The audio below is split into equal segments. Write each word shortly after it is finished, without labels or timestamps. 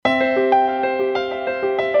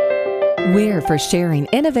We're for sharing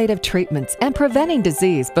innovative treatments and preventing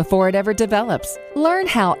disease before it ever develops. Learn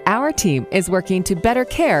how our team is working to better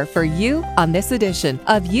care for you on this edition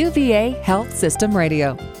of UVA Health System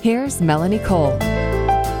Radio. Here's Melanie Cole.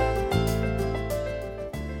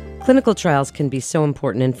 Clinical trials can be so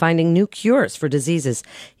important in finding new cures for diseases,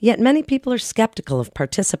 yet many people are skeptical of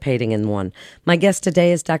participating in one. My guest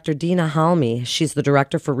today is Dr. Dina Halme. She's the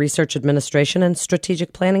Director for Research Administration and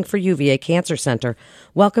Strategic Planning for UVA Cancer Center.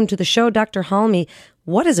 Welcome to the show, Dr. Halme.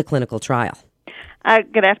 What is a clinical trial?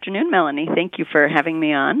 Good afternoon, Melanie. Thank you for having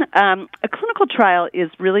me on. A clinical trial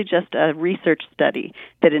is really just a research study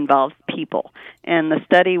that involves people, and the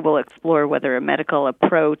study will explore whether a medical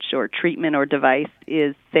approach or treatment or device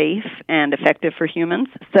is safe and effective for humans.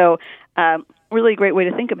 So really a great way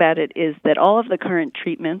to think about it is that all of the current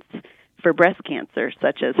treatments for breast cancer,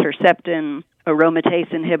 such as Herceptin,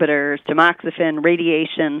 aromatase inhibitors, tamoxifen,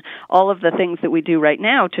 radiation, all of the things that we do right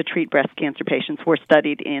now to treat breast cancer patients were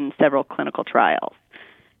studied in several clinical trials.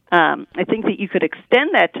 I think that you could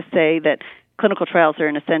extend that to say that clinical trials are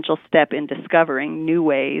an essential step in discovering new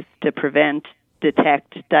ways to prevent,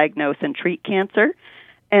 detect, diagnose, and treat cancer.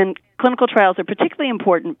 And clinical trials are particularly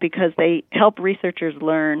important because they help researchers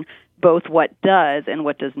learn both what does and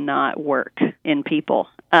what does not work in people.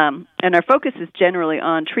 And our focus is generally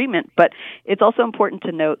on treatment, but it's also important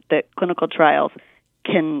to note that clinical trials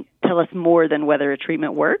can tell us more than whether a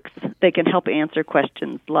treatment works. They can help answer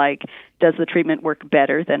questions like, does the treatment work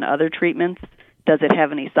better than other treatments? Does it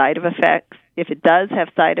have any side effects? If it does have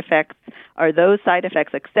side effects, are those side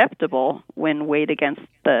effects acceptable when weighed against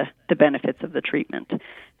the benefits of the treatment?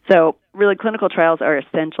 So really, clinical trials are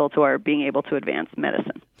essential to our being able to advance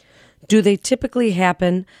medicine. Do they typically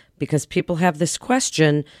happen, because people have this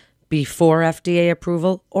question, before FDA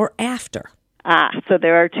approval or after? So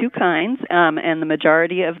there are two kinds, and the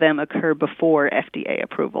majority of them occur before FDA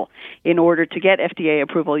approval. In order to get FDA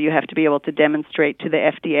approval, you have to be able to demonstrate to the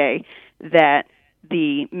FDA that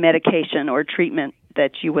the medication or treatment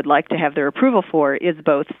that you would like to have their approval for is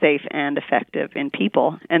both safe and effective in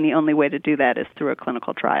people, and the only way to do that is through a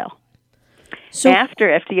clinical trial. So after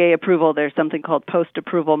FDA approval, there's something called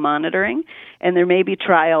post-approval monitoring, and there may be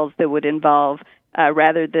trials that would involve,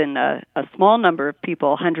 rather than a small number of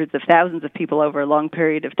people, hundreds of thousands of people over a long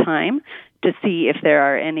period of time, to see if there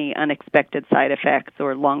are any unexpected side effects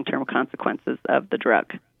or long-term consequences of the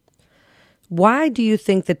drug. Why do you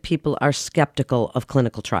think that people are skeptical of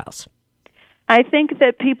clinical trials? I think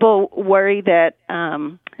that people worry that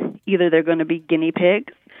either they're going to be guinea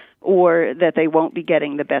pigs or that they won't be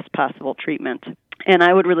getting the best possible treatment. And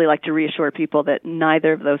I would really like to reassure people that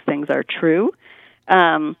neither of those things are true.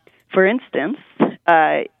 For instance,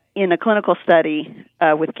 in a clinical study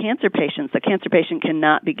with cancer patients, a cancer patient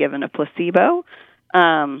cannot be given a placebo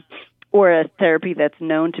or a therapy that's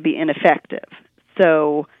known to be ineffective.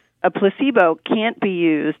 So a placebo can't be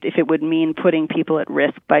used if it would mean putting people at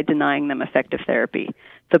risk by denying them effective therapy.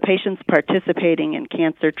 So patients participating in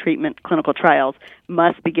cancer treatment clinical trials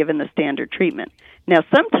must be given the standard treatment. Now,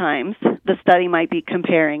 sometimes the study might be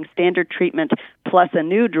comparing standard treatment plus a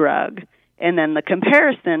new drug, and then the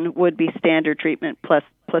comparison would be standard treatment plus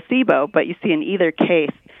placebo. But you see, in either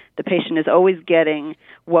case, the patient is always getting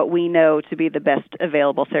what we know to be the best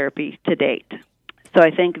available therapy to date. So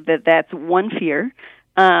I think that that's one fear.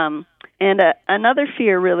 And another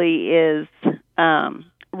fear really is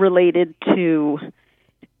related to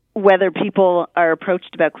whether people are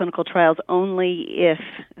approached about clinical trials only if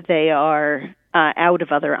they are out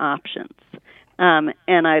of other options.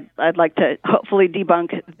 And I'd like to hopefully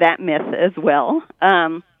debunk that myth as well.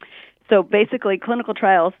 So basically, clinical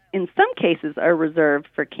trials in some cases are reserved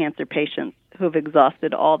for cancer patients who have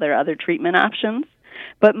exhausted all their other treatment options.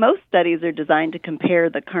 But most studies are designed to compare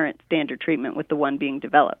the current standard treatment with the one being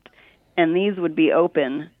developed. And these would be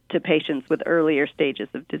open to patients with earlier stages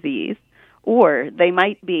of disease. Or they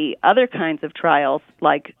might be other kinds of trials,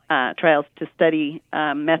 like trials to study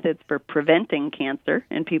methods for preventing cancer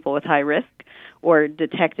in people with high risk, or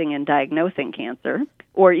detecting and diagnosing cancer,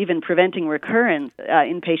 or even preventing recurrence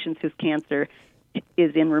in patients whose cancer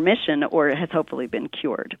is in remission or has hopefully been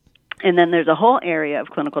cured. And then there's a whole area of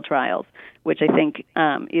clinical trials, which I think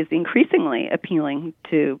is increasingly appealing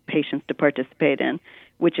to patients to participate in,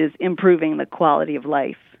 which is improving the quality of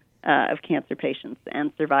life of cancer patients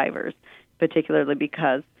and survivors, particularly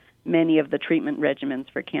because many of the treatment regimens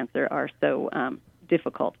for cancer are so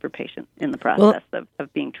difficult for patients in the process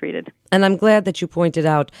of being treated. And I'm glad that you pointed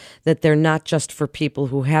out that they're not just for people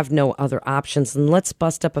who have no other options. And let's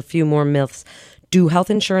bust up a few more myths. Do health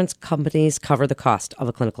insurance companies cover the cost of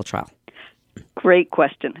a clinical trial? Great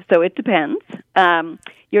question. So it depends.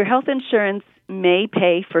 Your health insurance may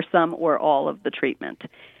pay for some or all of the treatment.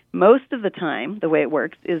 Most of the time, the way it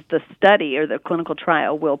works is the study or the clinical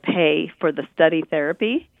trial will pay for the study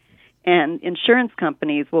therapy, and insurance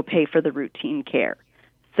companies will pay for the routine care.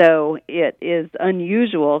 So it is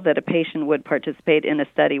unusual that a patient would participate in a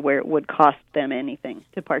study where it would cost them anything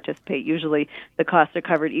to participate. Usually the costs are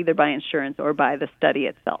covered either by insurance or by the study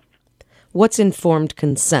itself. What's informed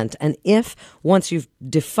consent? And if, once you've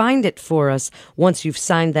defined it for us, once you've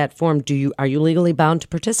signed that form, are you legally bound to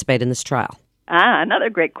participate in this trial? Another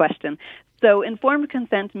great question. So informed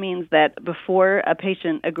consent means that before a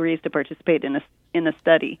patient agrees to participate in a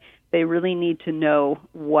study, they really need to know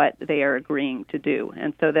what they are agreeing to do.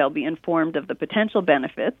 And so they'll be informed of the potential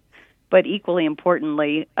benefits, but equally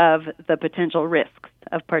importantly, of the potential risks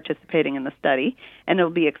of participating in the study. And it will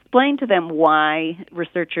be explained to them why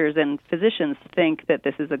researchers and physicians think that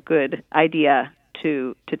this is a good idea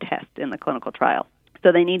to test in the clinical trial.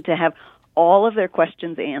 So they need to have all of their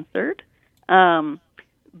questions answered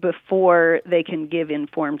before they can give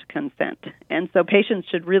informed consent. And so patients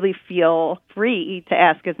should really feel free to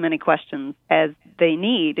ask as many questions as they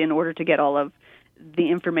need in order to get all of the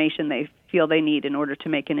information they feel they need in order to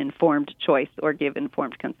make an informed choice or give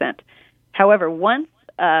informed consent. However, once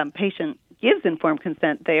a patient gives informed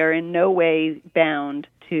consent, they are in no way bound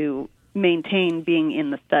to maintain being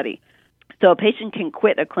in the study. So a patient can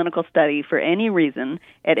quit a clinical study for any reason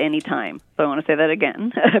at any time. So I want to say that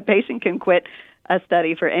again. A patient can quit a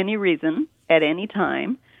study for any reason at any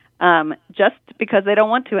time. Just because they don't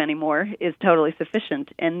want to anymore is totally sufficient,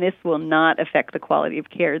 and this will not affect the quality of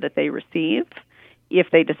care that they receive if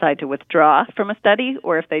they decide to withdraw from a study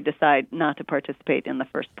or if they decide not to participate in the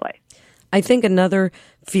first place. I think another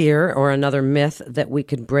fear or another myth that we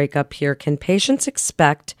could break up here, can patients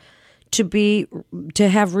expect to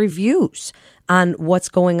have reviews on what's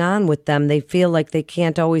going on with them? They feel like they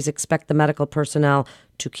can't always expect the medical personnel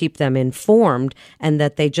to keep them informed and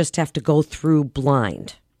that they just have to go through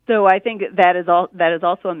blind. So I think that is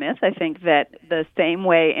also a myth. I think that the same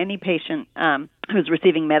way any patient who's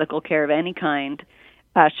receiving medical care of any kind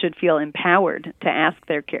should feel empowered to ask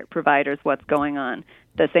their care providers what's going on.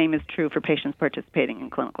 The same is true for patients participating in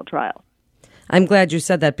clinical trials. I'm glad you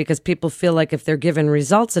said that, because people feel like if they're given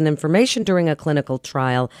results and information during a clinical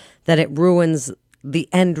trial, that it ruins the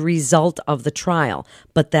end result of the trial.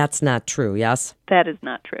 But that's not true, yes? That is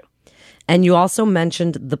not true. And you also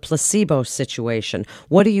mentioned the placebo situation.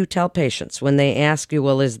 What do you tell patients when they ask you,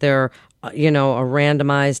 well, is there, a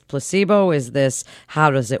randomized placebo?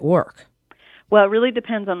 How does it work? Well, it really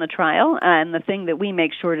depends on the trial. And the thing that we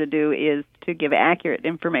make sure to do is to give accurate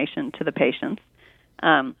information to the patients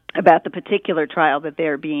about the particular trial that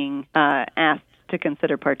they're being asked to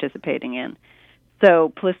consider participating in.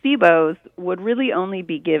 So placebos would really only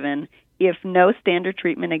be given if no standard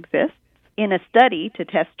treatment exists in a study to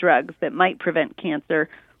test drugs that might prevent cancer,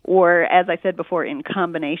 or, as I said before, in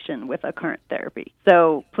combination with a current therapy.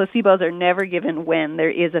 So placebos are never given when there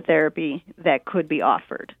is a therapy that could be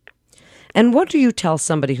offered. And what do you tell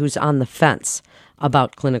somebody who's on the fence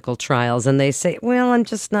about clinical trials and they say, well, I'm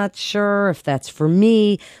just not sure if that's for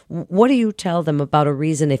me? What do you tell them about a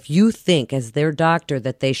reason, if you think as their doctor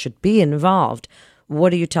that they should be involved?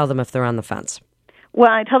 What do you tell them if they're on the fence? Well,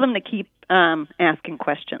 I tell them to keep asking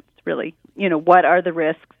questions, really. What are the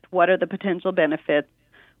risks? What are the potential benefits?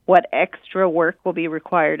 What extra work will be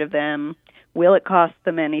required of them? Will it cost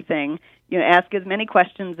them anything? Ask as many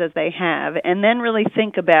questions as they have, and then really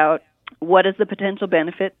think about what is the potential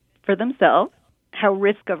benefit for themselves? How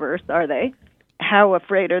risk-averse are they? How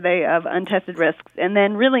afraid are they of untested risks? And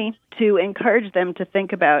then really to encourage them to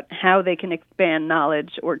think about how they can expand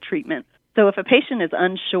knowledge or treatment. So if a patient is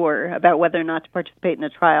unsure about whether or not to participate in a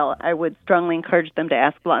trial, I would strongly encourage them to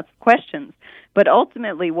ask lots of questions. But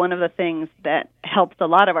ultimately, one of the things that helps a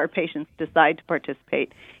lot of our patients decide to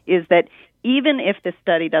participate is that even if this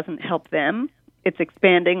study doesn't help them, it's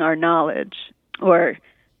expanding our knowledge or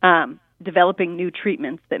developing new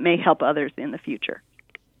treatments that may help others in the future.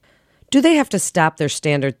 Do they have to stop their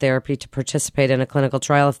standard therapy to participate in a clinical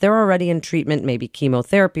trial? If they're already in treatment, maybe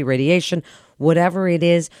chemotherapy, radiation, whatever it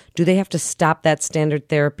is, do they have to stop that standard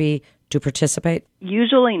therapy to participate?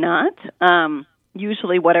 Usually not.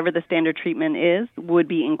 Usually whatever the standard treatment is would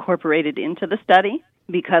be incorporated into the study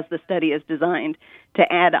because the study is designed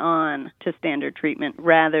to add on to standard treatment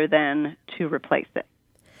rather than to replace it.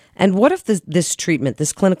 And what if this treatment,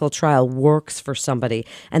 this clinical trial, works for somebody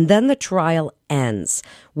and then the trial ends?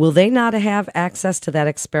 Will they not have access to that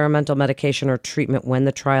experimental medication or treatment when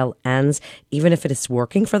the trial ends, even if it is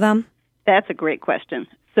working for them? That's a great question.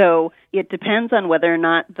 So it depends on whether or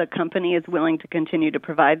not the company is willing to continue to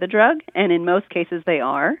provide the drug, and in most cases they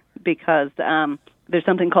are, because there's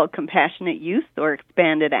something called compassionate use or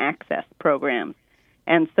expanded access programs.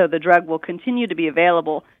 And so the drug will continue to be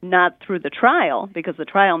available not through the trial, because the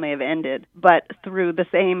trial may have ended, but through the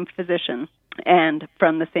same physician and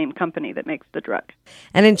from the same company that makes the drug.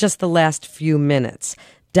 And in just the last few minutes,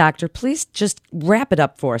 Doctor, please just wrap it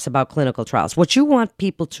up for us about clinical trials, what you want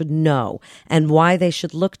people to know and why they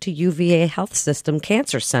should look to UVA Health System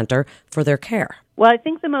Cancer Center for their care. Well, I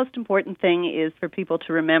think the most important thing is for people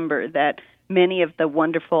to remember that many of the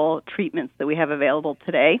wonderful treatments that we have available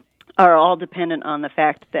today are all dependent on the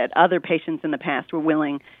fact that other patients in the past were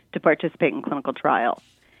willing to participate in clinical trials.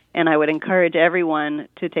 And I would encourage everyone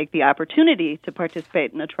to take the opportunity to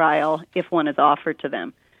participate in a trial if one is offered to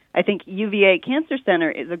them. I think UVA Cancer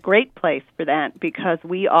Center is a great place for that because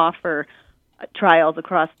we offer trials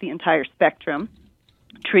across the entire spectrum: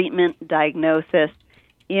 treatment, diagnosis,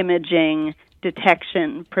 imaging,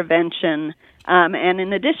 detection, prevention. And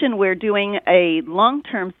in addition, we're doing a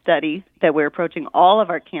long-term study that we're approaching all of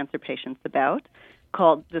our cancer patients about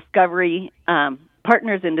called Discovery,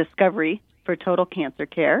 Partners in Discovery for Total Cancer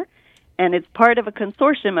Care. And it's part of a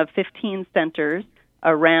consortium of 15 centers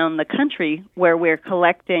around the country where we're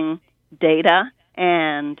collecting data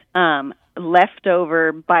and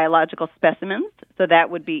leftover biological specimens. So that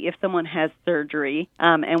would be if someone has surgery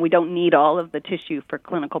and we don't need all of the tissue for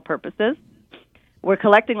clinical purposes. We're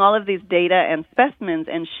collecting all of these data and specimens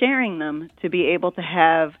and sharing them to be able to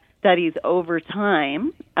have studies over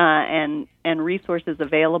time and resources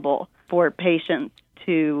available for patients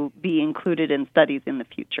to be included in studies in the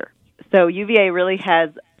future. So UVA really has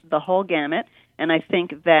the whole gamut. And I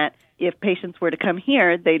think that if patients were to come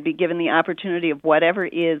here, they'd be given the opportunity of whatever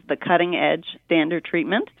is the cutting-edge standard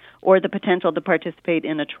treatment or the potential to participate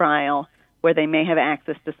in a trial where they may have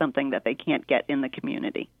access to something that they can't get in the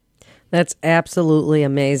community. That's absolutely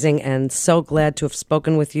amazing, and so glad to have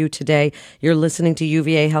spoken with you today. You're listening to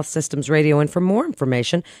UVA Health Systems Radio, and for more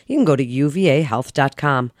information, you can go to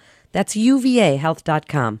uvahealth.com. That's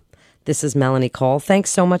uvahealth.com. This is Melanie Cole. Thanks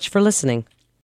so much for listening.